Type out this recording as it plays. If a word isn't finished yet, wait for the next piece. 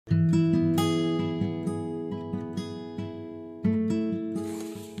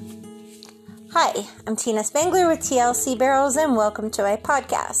Hi, I'm Tina Spangler with TLC Barrels and welcome to my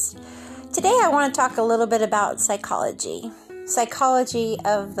podcast. Today I want to talk a little bit about psychology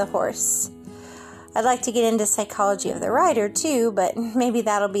of the horse. I'd like to get into psychology of the rider too, but maybe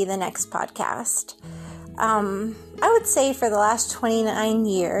that'll be the next podcast. I would say for the last 29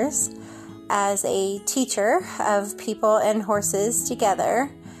 years as a teacher of people and horses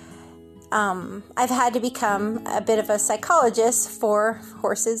together, I've had to become a bit of a psychologist for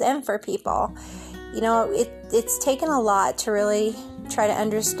horses and for people. You know, it's taken a lot to really try to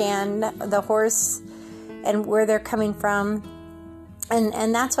understand the horse and where they're coming from.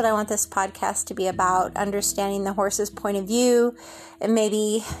 And that's what I want this podcast to be about, understanding the horse's point of view and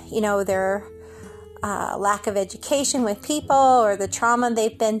maybe, their lack of education with people or the trauma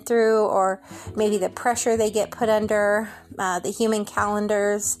they've been through or maybe the pressure they get put under, the human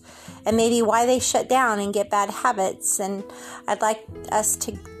calendars, and maybe why they shut down and get bad habits. And I'd like us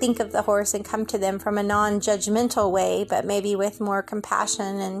to think of the horse and come to them from a non-judgmental way, but maybe with more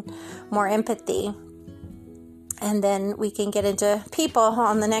compassion and more empathy. And then we can get into people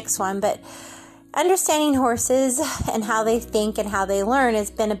on the next one. But understanding horses and how they think and how they learn has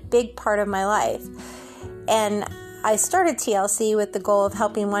been a big part of my life. And I started TLC with the goal of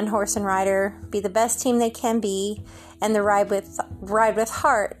helping one horse and rider be the best team they can be, and the ride with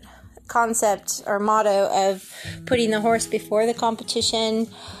heart concept or motto of putting the horse before the competition.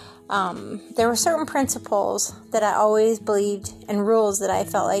 There were certain principles that I always believed and rules that I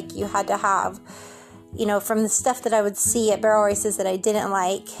felt like you had to have, from the stuff that I would see at barrel races that I didn't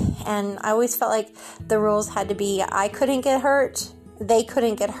like. And I always felt like the rules had to be, I couldn't get hurt, they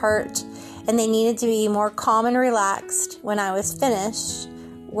couldn't get hurt, and they needed to be more calm and relaxed when I was finished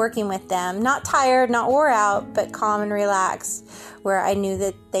working with them. Not tired, not wore out, but calm and relaxed, where I knew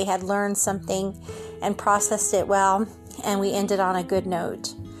that they had learned something and processed it well, and we ended on a good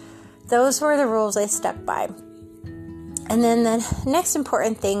note. Those were the rules I stuck by. And then the next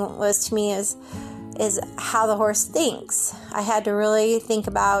important thing was to me is how the horse thinks. I had to really think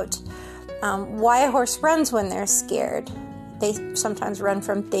about why a horse runs when they're scared. They sometimes run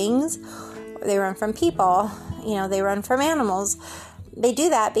from things, or they run from people, they run from animals. They do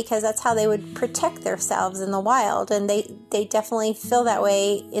that because that's how they would protect themselves in the wild, and they definitely feel that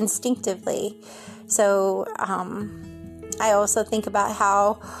way instinctively. So I also think about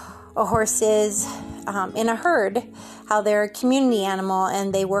how a horse is in a herd, how they're a community animal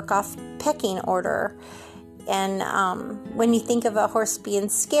and they work off pecking order. And when you think of a horse being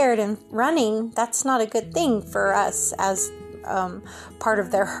scared and running, that's not a good thing for us as part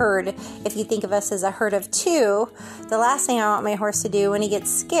of their herd. If you think of us as a herd of two, the last thing I want my horse to do when he gets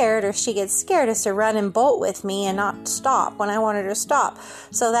scared or she gets scared is to run and bolt with me and not stop when I want her to stop.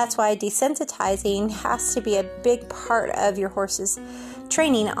 So that's why desensitizing has to be a big part of your horse's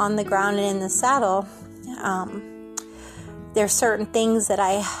training on the ground and in the saddle. There's certain things that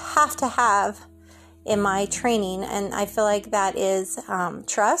I have to have in my training, and I feel like that is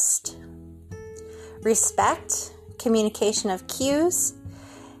trust, respect, communication of cues,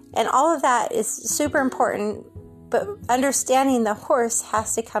 and all of that is super important, but understanding the horse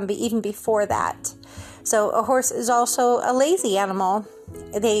has to come even before that. So a horse is also a lazy animal.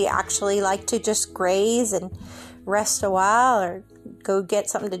 They actually like to just graze and rest a while, or go get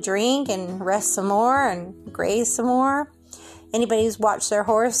something to drink and rest some more and graze some more. Anybody who's watched their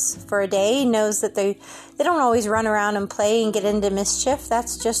horse for a day knows that they don't always run around and play and get into mischief.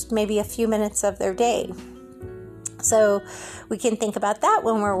 That's just maybe a few minutes of their day. So we can think about that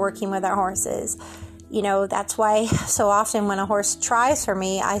when we're working with our horses. That's why so often when a horse tries for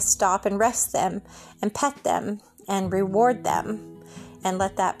me, I stop and rest them and pet them and reward them and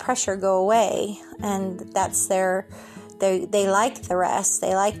let that pressure go away. And that's they like the rest.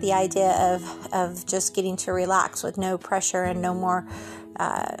 They like the idea of just getting to relax with no pressure and no more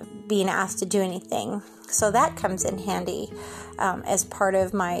being asked to do anything. So that comes in handy as part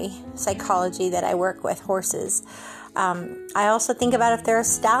of my psychology that I work with horses. I also think about if they're a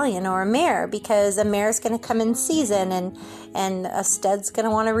stallion or a mare, because a mare is going to come in season and a stud's going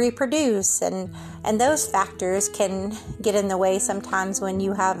to want to reproduce, and those factors can get in the way sometimes when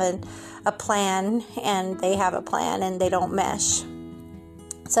you have a plan and they have a plan and they don't mesh.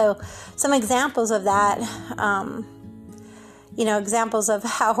 So some examples of that, examples of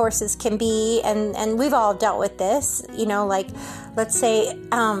how horses can be, and we've all dealt with this, like let's say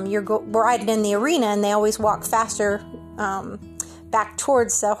you're riding in the arena and they always walk faster back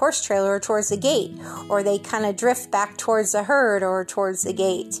towards the horse trailer or towards the gate, or they kind of drift back towards the herd or towards the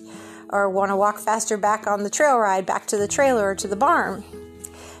gate, or want to walk faster back on the trail ride back to the trailer or to the barn.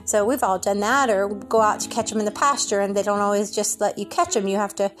 So we've all done that, or go out to catch them in the pasture, and they don't always just let you catch them. You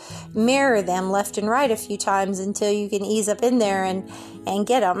have to mirror them left and right a few times until you can ease up in there and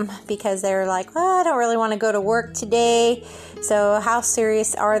get them, because they're like, well, I don't really want to go to work today. So how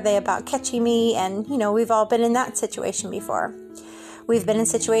serious are they about catching me? And, we've all been in that situation before. We've been in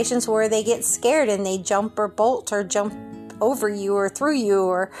situations where they get scared and they jump or bolt or jump over you or through you,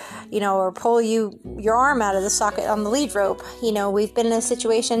 or pull your arm out of the socket on the lead rope. We've been in a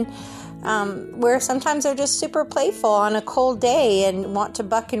situation where sometimes they're just super playful on a cold day and want to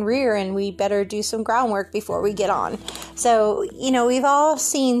buck and rear, and we better do some groundwork before we get on. So, we've all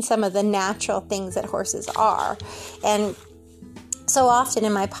seen some of the natural things that horses are. And so often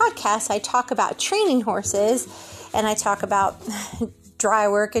in my podcast, I talk about training horses, and I talk about dry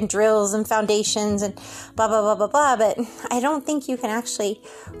work and drills and foundations and blah, blah, blah, blah, blah. But I don't think you can actually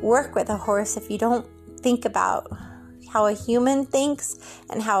work with a horse if you don't think about how a human thinks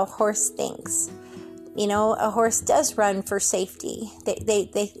and how a horse thinks. A horse does run for safety.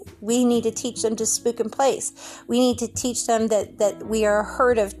 We need to teach them to spook in place. We need to teach them that we are a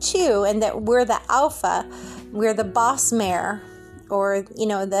herd of two, and that we're the alpha, we're the boss mare, or,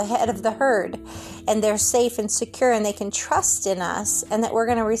 the head of the herd, and they're safe and secure and they can trust in us, and that we're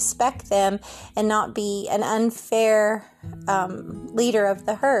going to respect them and not be an unfair leader of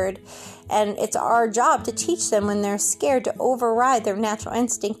the herd. And it's our job to teach them, when they're scared, to override their natural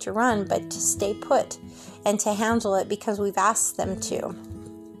instinct to run, but to stay put and to handle it because we've asked them to.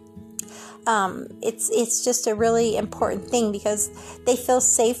 It's just a really important thing, because they feel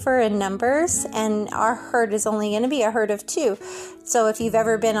safer in numbers, and our herd is only going to be a herd of two. So if you've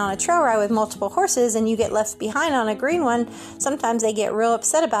ever been on a trail ride with multiple horses and you get left behind on a green one, sometimes they get real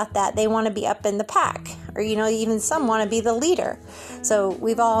upset about that. They want to be up in the pack, or, even some want to be the leader. So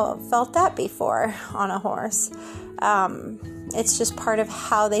we've all felt that before on a horse. It's just part of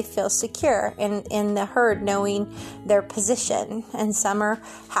how they feel secure in the herd, knowing their position. And some are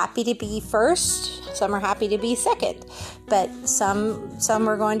happy to be first, some are happy to be second, but some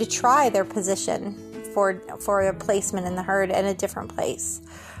are going to try their position for a placement in the herd in a different place.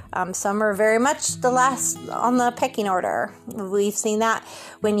 Some are very much the last on the pecking order. We've seen that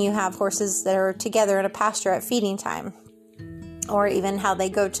when you have horses that are together in a pasture at feeding time, or even how they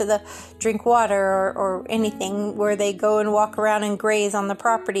go to the drink water, or anything where they go and walk around and graze on the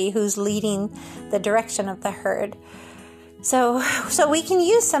property, who's leading the direction of the herd. So we can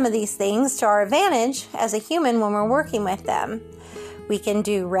use some of these things to our advantage as a human when we're working with them. We can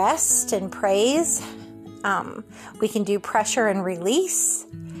do rest and praise. We can do pressure and release.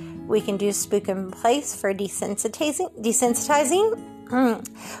 We can do spook in place for desensitizing.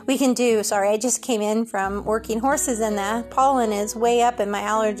 We can do, I just came in from working horses, and the pollen is way up and my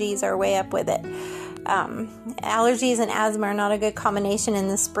allergies are way up with it. Allergies and asthma are not a good combination in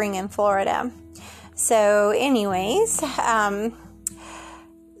the spring in Florida. So anyways,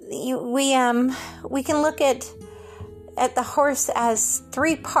 we can look at the horse as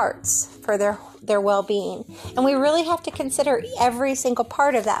three parts for their well-being. And we really have to consider every single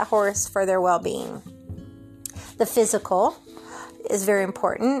part of that horse for their well-being. The physical is very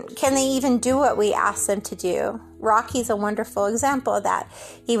important. Can they even do what we ask them to do? Rocky's a wonderful example of that.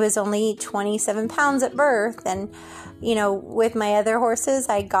 He was only 27 pounds at birth, and with my other horses,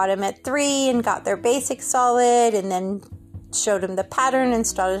 I got him at 3 and got their basics solid, and then showed him the pattern and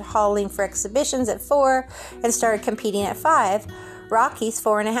started hauling for exhibitions at 4 and started competing at 5. Rocky's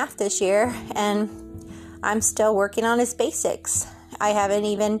 4.5 this year, and I'm still working on his basics. I haven't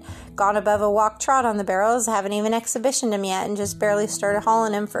even gone above a walk trot on the barrels. I haven't even exhibitioned him yet, and just barely started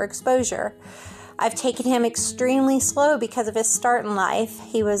hauling him for exposure. I've taken him extremely slow because of his start in life.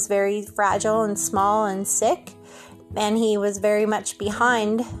 He was very fragile and small and sick, and he was very much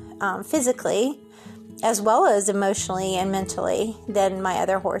behind physically, as well as emotionally and mentally, than my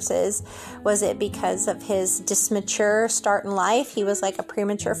other horses. Was it because of his dismature start in life? He was like a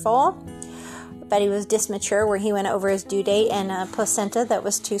premature foal, but he was dismature, where he went over his due date and a placenta that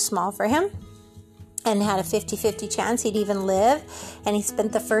was too small for him, and had a 50-50 chance he'd even live. And he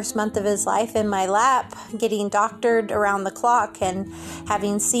spent the first month of his life in my lap, getting doctored around the clock and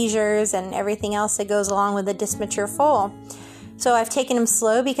having seizures and everything else that goes along with a dismature foal. So I've taken him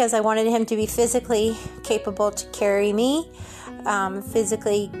slow because I wanted him to be physically capable to carry me,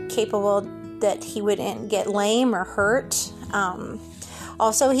 physically capable that he wouldn't get lame or hurt.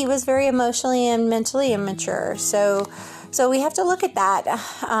 Also, he was very emotionally and mentally immature. So we have to look at that.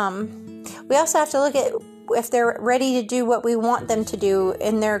 We also have to look at they're ready to do what we want them to do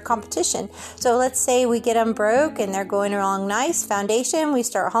in their competition. So let's say we get them broke and they're going along nice, foundation, we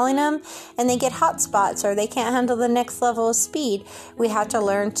start hauling them and they get hot spots or they can't handle the next level of speed. We have to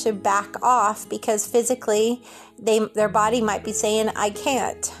learn to back off because physically their body might be saying, I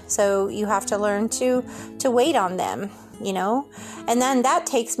can't. So you have to learn to wait on them, And then that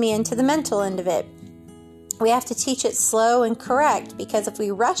takes me into the mental end of it. We have to teach it slow and correct because if we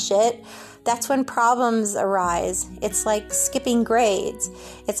rush it, that's when problems arise. It's like skipping grades.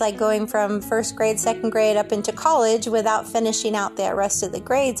 It's like going from first grade, second grade up into college without finishing out the rest of the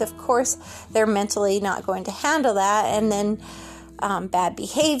grades. Of course, they're mentally not going to handle that. And then bad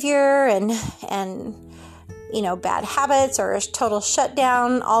behavior and bad habits or a total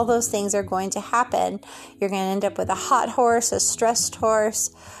shutdown, all those things are going to happen. You're going to end up with a hot horse, a stressed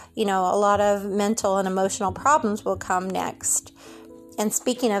horse. A lot of mental and emotional problems will come next. And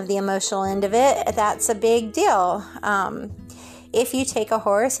speaking of the emotional end of it, that's a big deal. If you take a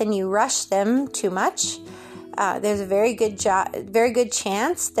horse and you rush them too much, there's a very good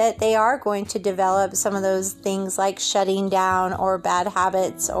chance that they are going to develop some of those things like shutting down or bad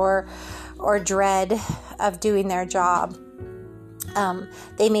habits or dread of doing their job.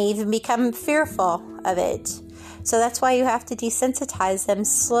 They may even become fearful of it. So that's why you have to desensitize them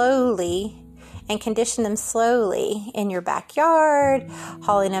slowly and condition them slowly in your backyard,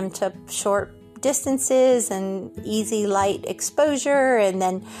 hauling them to short distances and easy light exposure, and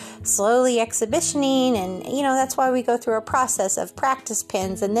then slowly exhibitioning. And, that's why we go through a process of practice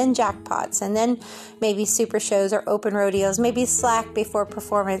pins and then jackpots and then maybe super shows or open rodeos, maybe slack before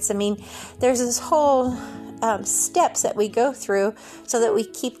performance. There's this whole steps that we go through so that we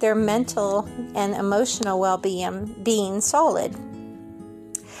keep their mental and emotional well-being solid.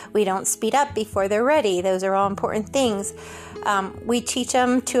 We don't speed up before they're ready. Those are all important things. We teach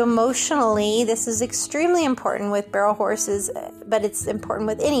them to emotionally, this is extremely important with barrel horses, but it's important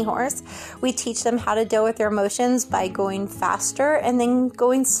with any horse. We teach them how to deal with their emotions by going faster and then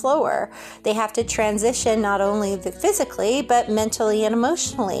going slower. They have to transition not only physically, but mentally and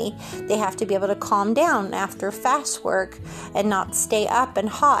emotionally. They have to be able to calm down after fast work and not stay up and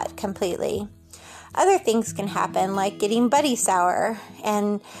hot completely. Other things can happen, like getting buddy sour.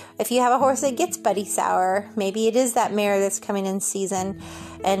 And if you have a horse that gets buddy sour, maybe it is that mare that's coming in season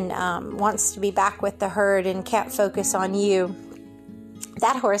and wants to be back with the herd and can't focus on you.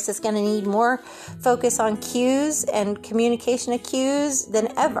 That horse is going to need more focus on cues and communication of cues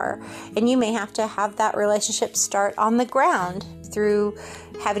than ever. And you may have to have that relationship start on the ground through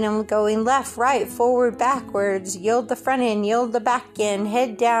having them going left, right, forward, backwards, yield the front end, yield the back end,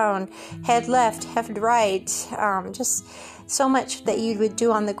 head down, head left, head right. Just so much that you would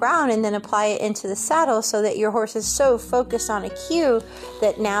do on the ground and then apply it into the saddle so that your horse is so focused on a cue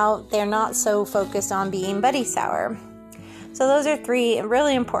that now they're not so focused on being buddy sour. So those are 3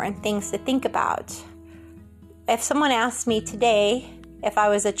 really important things to think about. If someone asked me today if I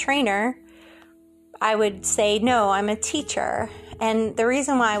was a trainer, I would say, no, I'm a teacher. And the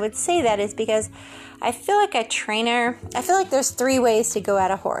reason why I would say that is because I feel like there's 3 ways to go at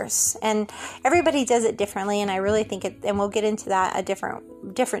a horse, and everybody does it differently. And I really think and we'll get into that a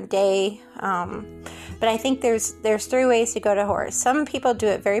different day. But I think there's 3 ways to go to a horse. Some people do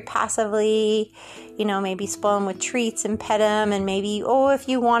it very passively, maybe spoil them with treats and pet them, and maybe, if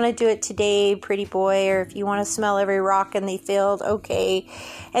you want to do it today, pretty boy, or if you want to smell every rock in the field, okay.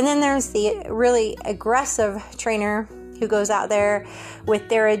 And then there's the really aggressive trainer who goes out there with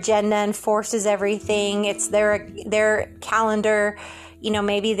their agenda and forces everything. It's their calendar,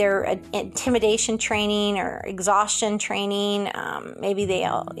 maybe their intimidation training or exhaustion training. Maybe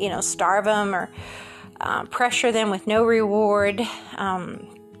they'll, starve them or pressure them with no reward.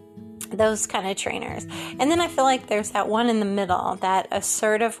 Those kind of trainers. And then I feel like there's that one in the middle, that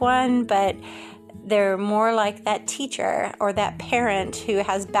assertive one, but they're more like that teacher or that parent who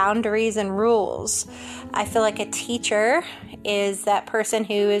has boundaries and rules. I feel like a teacher is that person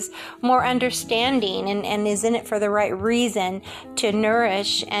who is more understanding and is in it for the right reason to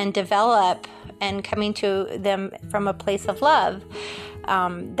nourish and develop and coming to them from a place of love.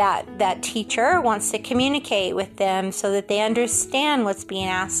 That teacher wants to communicate with them so that they understand what's being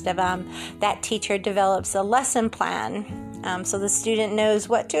asked of them. That teacher develops a lesson plan so the student knows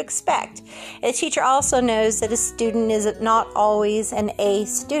what to expect. The teacher also knows that a student is not always an A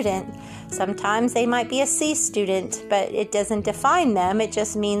student. Sometimes they might be a C student, but it doesn't define them. It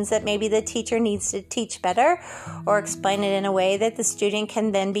just means that maybe the teacher needs to teach better or explain it in a way that the student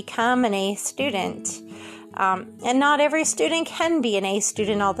can then become an A student. And not every student can be an A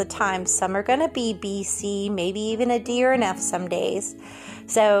student all the time. Some are going to be B, C, maybe even a D or an F some days.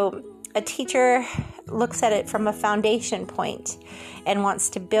 So A teacher looks at it from a foundation point and wants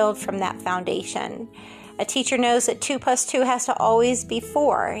to build from that foundation. A teacher knows that 2 plus 2 has to always be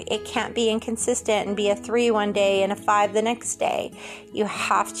 4. It can't be inconsistent and be a 3 one day and a 5 the next day. You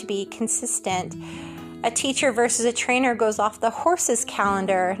have to be consistent. A teacher versus a trainer goes off the horse's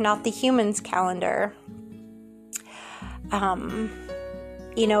calendar, not the human's calendar.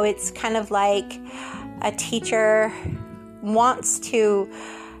 It's kind of like a teacher wants to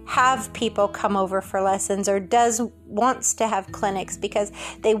have people come over for lessons or wants to have clinics because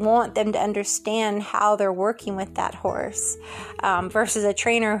they want them to understand how they're working with that horse, versus a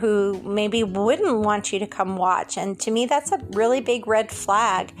trainer who maybe wouldn't want you to come watch. And to me, that's a really big red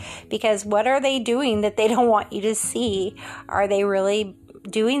flag, because what are they doing that they don't want you to see? Are they really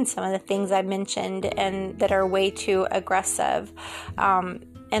doing some of the things I mentioned and that are way too aggressive?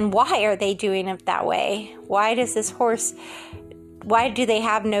 And why are they doing it that way? Why do they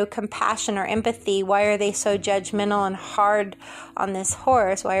have no compassion or empathy? Why are they so judgmental and hard on this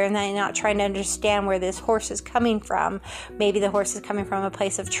horse? Why are they not trying to understand where this horse is coming from? Maybe the horse is coming from a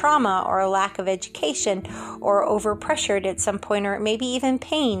place of trauma or a lack of education or overpressured at some point, or maybe even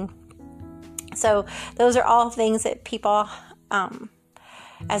pain. So those are all things that people,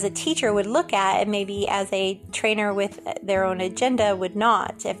 as a teacher, would look at, and maybe as a trainer with their own agenda would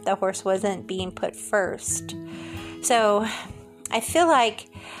not, if the horse wasn't being put first. So I feel like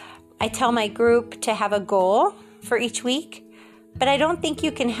I tell my group to have a goal for each week, but I don't think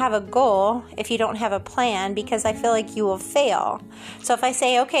you can have a goal if you don't have a plan, because I feel like you will fail. So if I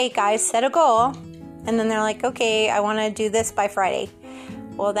say, okay, guys, set a goal, and then they're like, okay, I want to do this by Friday.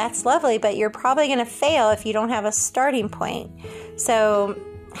 Well, that's lovely, but you're probably going to fail if you don't have a starting point. So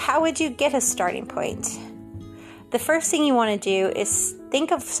how would you get a starting point? The first thing you want to do is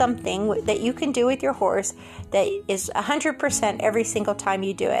think of something that you can do with your horse that is 100% every single time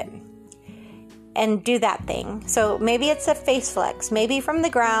you do it. And do that thing. So maybe it's a face flex. Maybe from the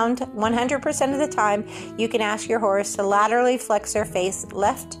ground, 100% of the time, you can ask your horse to laterally flex their face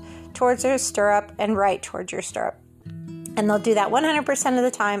left towards their stirrup and right towards your stirrup. And they'll do that 100% of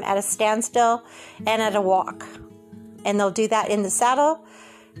the time at a standstill and at a walk. And they'll do that in the saddle,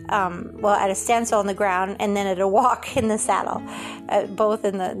 at a standstill on the ground, and then at a walk in the saddle, both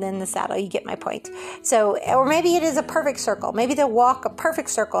in the saddle. You get my point. So, or maybe it is a perfect circle. Maybe they'll walk a perfect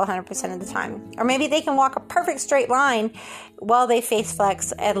circle 100% of the time. Or maybe they can walk a perfect straight line while they face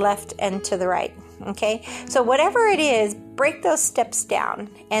flex and left and to the right. Okay? So whatever it is, break those steps down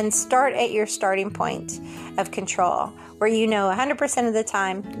and start at your starting point of control, where you know 100% of the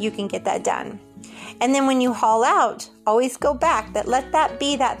time you can get that done. And then when you haul out, always go back. Let that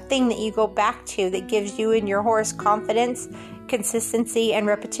be that thing that you go back to that gives you and your horse confidence, consistency, and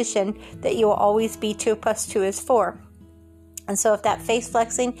repetition that you will always be 2 plus 2 is 4. And so if that face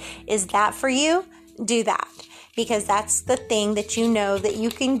flexing is that for you, do that. Because that's the thing that you know that you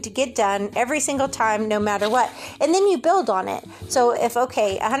can get done every single time, no matter what. And then you build on it. So if,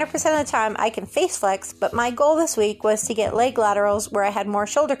 100% of the time I can face flex, but my goal this week was to get leg laterals where I had more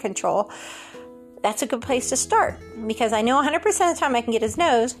shoulder control, that's a good place to start, because I know 100% of the time I can get his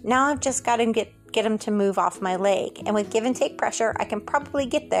nose. Now I've just got to get him to move off my leg. And with give and take pressure, I can probably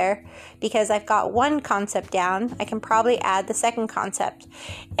get there, because I've got one concept down. I can probably add the second concept.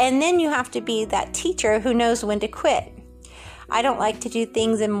 And then you have to be that teacher who knows when to quit. I don't like to do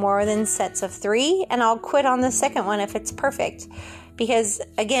things in more than sets of 3, and I'll quit on the second one if it's perfect. Because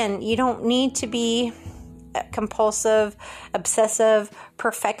again, you don't need to be compulsive, obsessive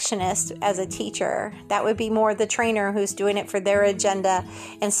perfectionist as a teacher. That would be more the trainer who's doing it for their agenda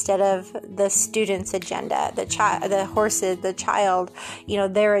instead of the student's agenda, the horses, the child,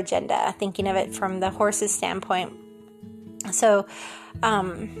 their agenda, thinking of it from the horse's standpoint. So,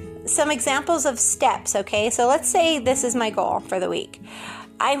 some examples of steps, okay? So let's say this is my goal for the week.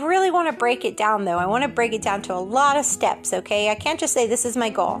 I really want to break it down, though. I want to break it down to a lot of steps, okay? I can't just say this is my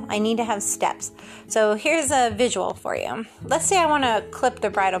goal. I need to have steps. So here's a visual for you. Let's say I want to clip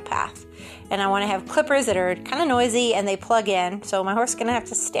the bridle path, and I want to have clippers that are kind of noisy and they plug in, so my horse is going to have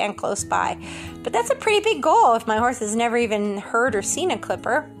to stand close by. But that's a pretty big goal if my horse has never even heard or seen a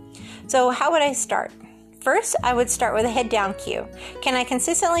clipper. So how would I start? First, I would start with a head down cue. Can I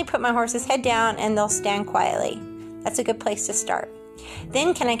consistently put my horse's head down and they'll stand quietly? That's a good place to start.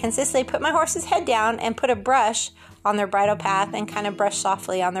 Then can I consistently put my horse's head down and put a brush on their bridle path and kind of brush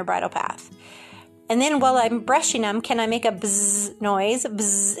softly on their bridle path? And then while I'm brushing them, can I make a bzz noise,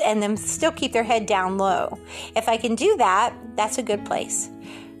 bzz, and then still keep their head down low? If I can do that, that's a good place.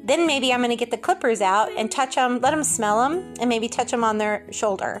 Then maybe I'm going to get the clippers out and touch them, let them smell them, and maybe touch them on their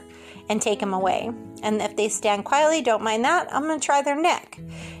shoulder and take them away. And if they stand quietly, don't mind that, I'm going to try their neck.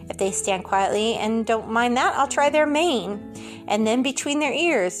 If they stand quietly and don't mind that, I'll try their mane and then between their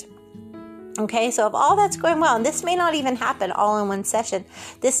ears. Okay, so if all that's going well, and this may not even happen all in one session,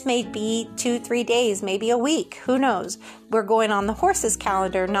 this may be 2-3 days, maybe a week, who knows? We're going on the horse's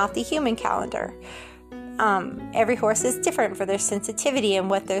calendar, not the human calendar. Every horse is different for their sensitivity and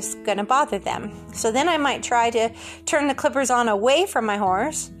what there's going to bother them. So then I might try to turn the clippers on away from my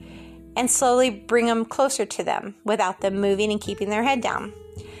horse and slowly bring them closer to them without them moving and keeping their head down.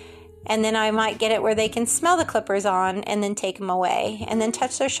 And then I might get it where they can smell the clippers on and then take them away and then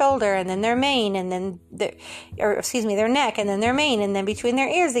touch their shoulder and then their mane and then their neck and then their mane and then between their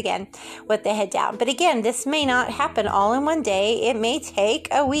ears again with the head down. But again, this may not happen all in one day. It may take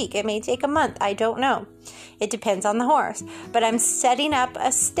a week. It may take a month. I don't know. It depends on the horse. But I'm setting up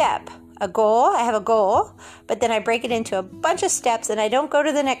a step, a goal. I have a goal, but then I break it into a bunch of steps and I don't go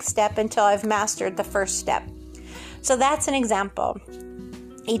to the next step until I've mastered the first step. So that's an example.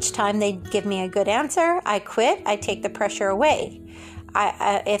 Each time they give me a good answer, I quit. I take the pressure away.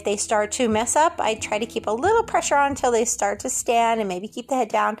 If they start to mess up, I try to keep a little pressure on until they start to stand and maybe keep the head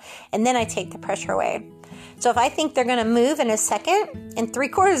down, and then I take the pressure away. So if I think they're going to move in a second, in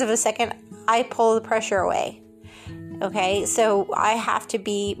 3/4 of a second, I pull the pressure away. Okay, so I have to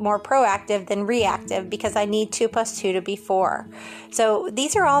be more proactive than reactive because I need 2 + 2 to be 4. So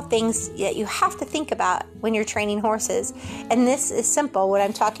these are all things that you have to think about when you're training horses. And this is simple, what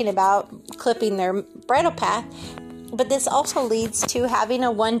I'm talking about, clipping their bridle path. But this also leads to having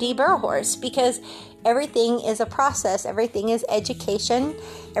a 1D barrel horse because everything is a process. Everything is education.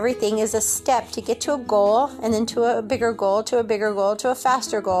 Everything is a step to get to a goal and then to a bigger goal, to a bigger goal, to a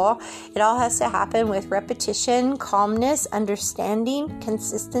faster goal. It all has to happen with repetition, calmness, understanding,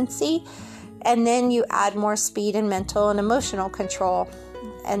 consistency, and then you add more speed and mental and emotional control.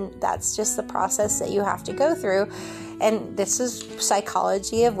 And that's just the process that you have to go through. And this is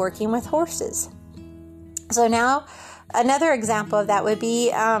psychology of working with horses. So now another example of that would be,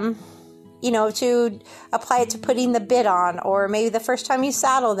 to apply it to putting the bit on, or maybe the first time you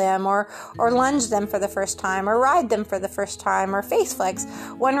saddle them, or lunge them for the first time, or ride them for the first time, or face flex,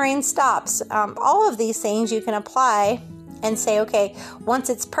 one rein stops. All of these things you can apply and say, okay, once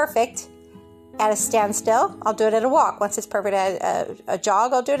it's perfect at a standstill, I'll do it at a walk. Once it's perfect at a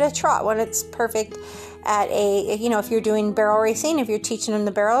jog, I'll do it at a trot. When it's perfect at if you're doing barrel racing, if you're teaching them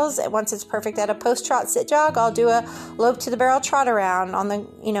the barrels, once it's perfect at a post-trot sit jog, I'll do a lope to the barrel trot around on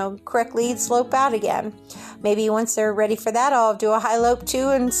the, correct lead, slope out again. Maybe once they're ready for that, I'll do a high lope to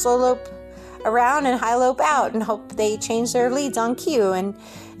and slow lope around and high lope out and hope they change their leads on cue and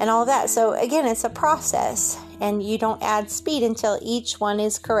all that. So again, it's a process, and you don't add speed until each one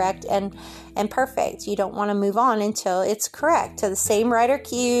is correct and perfect. You don't want to move on until it's correct to the same rider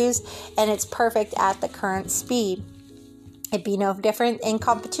cues and it's perfect at the current speed. It'd be no different in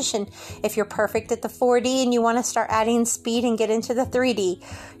competition. If you're perfect at the 4D and you want to start adding speed and get into the 3D,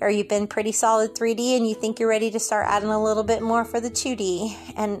 or you've been pretty solid 3D and you think you're ready to start adding a little bit more for the 2D.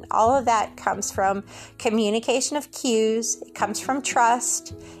 And all of that comes from communication of cues. It comes from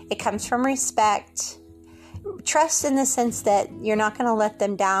trust. It comes from respect. Trust in the sense that you're not going to let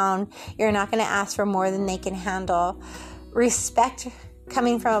them down. You're not going to ask for more than they can handle. Respect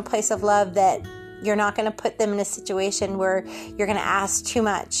coming from a place of love, that you're not going to put them in a situation where you're going to ask too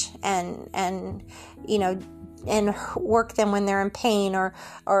much and work them when they're in pain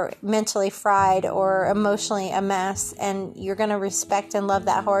or mentally fried or emotionally a mess. And you're going to respect and love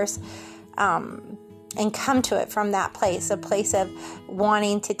that horse and come to it from that place, a place of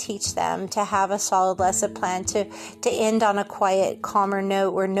wanting to teach them, to have a solid lesson plan, to end on a quiet, calmer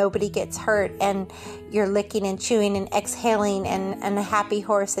note where nobody gets hurt and you're licking and chewing and exhaling and a happy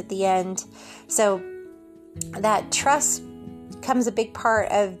horse at the end. So that trust becomes a big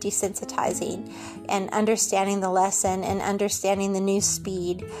part of desensitizing and understanding the lesson and understanding the new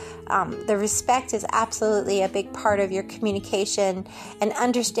speed. The respect is absolutely a big part of your communication, and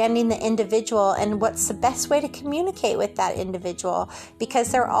understanding the individual and what's the best way to communicate with that individual,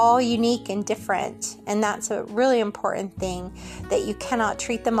 because they're all unique and different. And that's a really important thing, that you cannot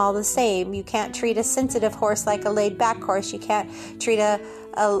treat them all the same. You can't treat a sensitive horse like a laid back horse. You can't treat a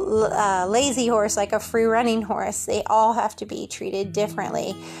lazy horse like a free running horse. They all have to be treated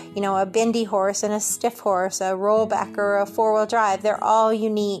differently. A bendy horse and a stiff horse, a rollback or a 4-wheel drive, they're all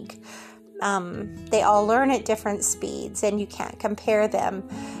unique. They all learn at different speeds and you can't compare them.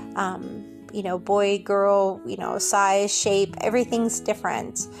 Boy, girl, size, shape, everything's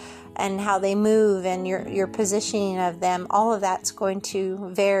different. And how they move and your positioning of them, all of that's going to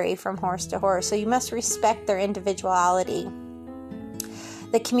vary from horse to horse. So you must respect their individuality.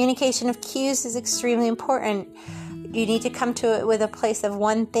 The communication of cues is extremely important. you need to come to it with a place of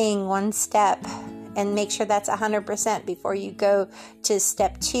one thing, one step, and make sure that's 100% before you go to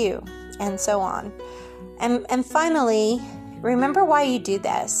step 2, and so on. And finally, remember why you do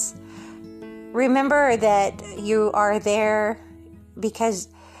this. Remember that you are there because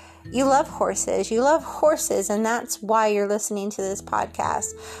you love horses. You love horses, and that's why you're listening to this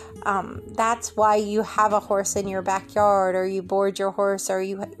podcast. That's why you have a horse in your backyard, or you board your horse, or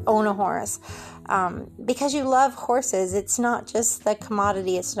you own a horse. Because you love horses. It's not just the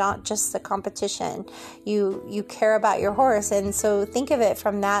commodity. It's not just the competition. You care about your horse. And so think of it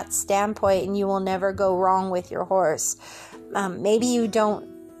from that standpoint, and you will never go wrong with your horse. Maybe you don't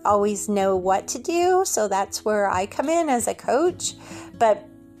always know what to do. So that's where I come in as a coach. But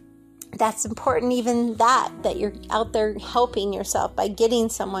that's important, even that you're out there helping yourself by getting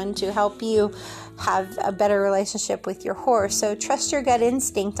someone to help you have a better relationship with your horse. So trust your gut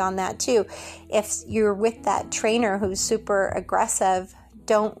instinct on that too. If you're with that trainer who's super aggressive,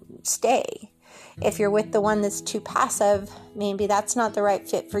 don't stay. If you're with the one that's too passive, maybe that's not the right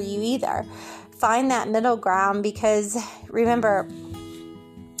fit for you either. Find that middle ground, because remember,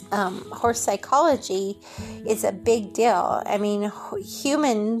 horse psychology is a big deal. I mean,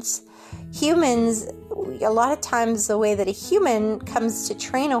 humans, a lot of times the way that a human comes to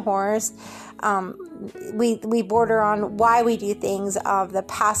train a horse, we border on why we do things, of the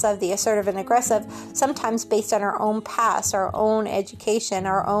passive, the assertive, and aggressive, sometimes based on our own past, our own education,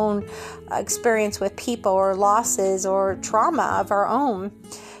 our own experience with people, or losses, or trauma of our own.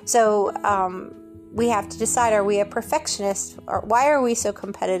 So we have to decide, are we a perfectionist? Or why are we so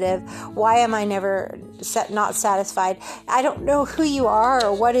competitive? Why am I never not satisfied? I don't know who you are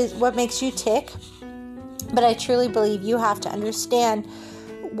or what makes you tick, but I truly believe you have to understand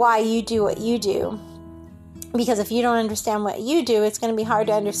why you do what you do. Because if you don't understand what you do, it's going to be hard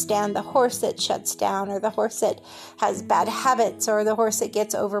to understand the horse that shuts down, or the horse that has bad habits, or the horse that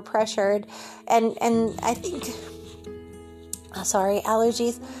gets overpressured. And I think...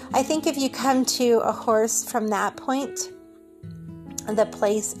 allergies. I think if you come to a horse from that point, the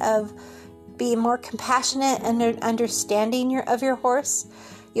place of being more compassionate and understanding of your horse,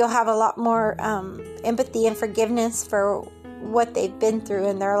 you'll have a lot more empathy and forgiveness for what they've been through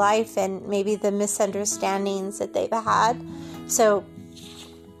in their life, and maybe the misunderstandings that they've had. So,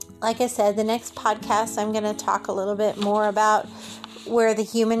 like I said, the next podcast, I'm going to talk a little bit more about where the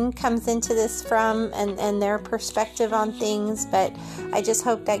human comes into this from, and their perspective on things. But I just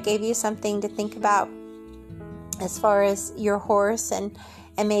hope that gave you something to think about as far as your horse, and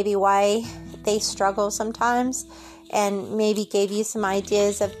maybe why they struggle sometimes, and maybe gave you some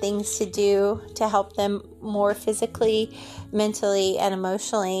ideas of things to do to help them more physically, mentally, and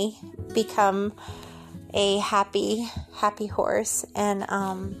emotionally become a happy horse,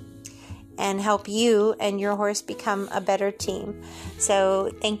 and help you and your horse become a better team.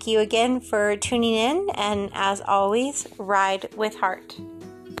 So thank you again for tuning in, and as always, ride with heart.